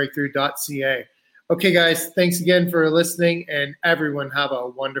rob@mrbreakthrough.ca. Okay, guys, thanks again for listening, and everyone have a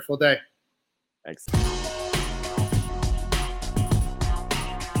wonderful day. Thanks.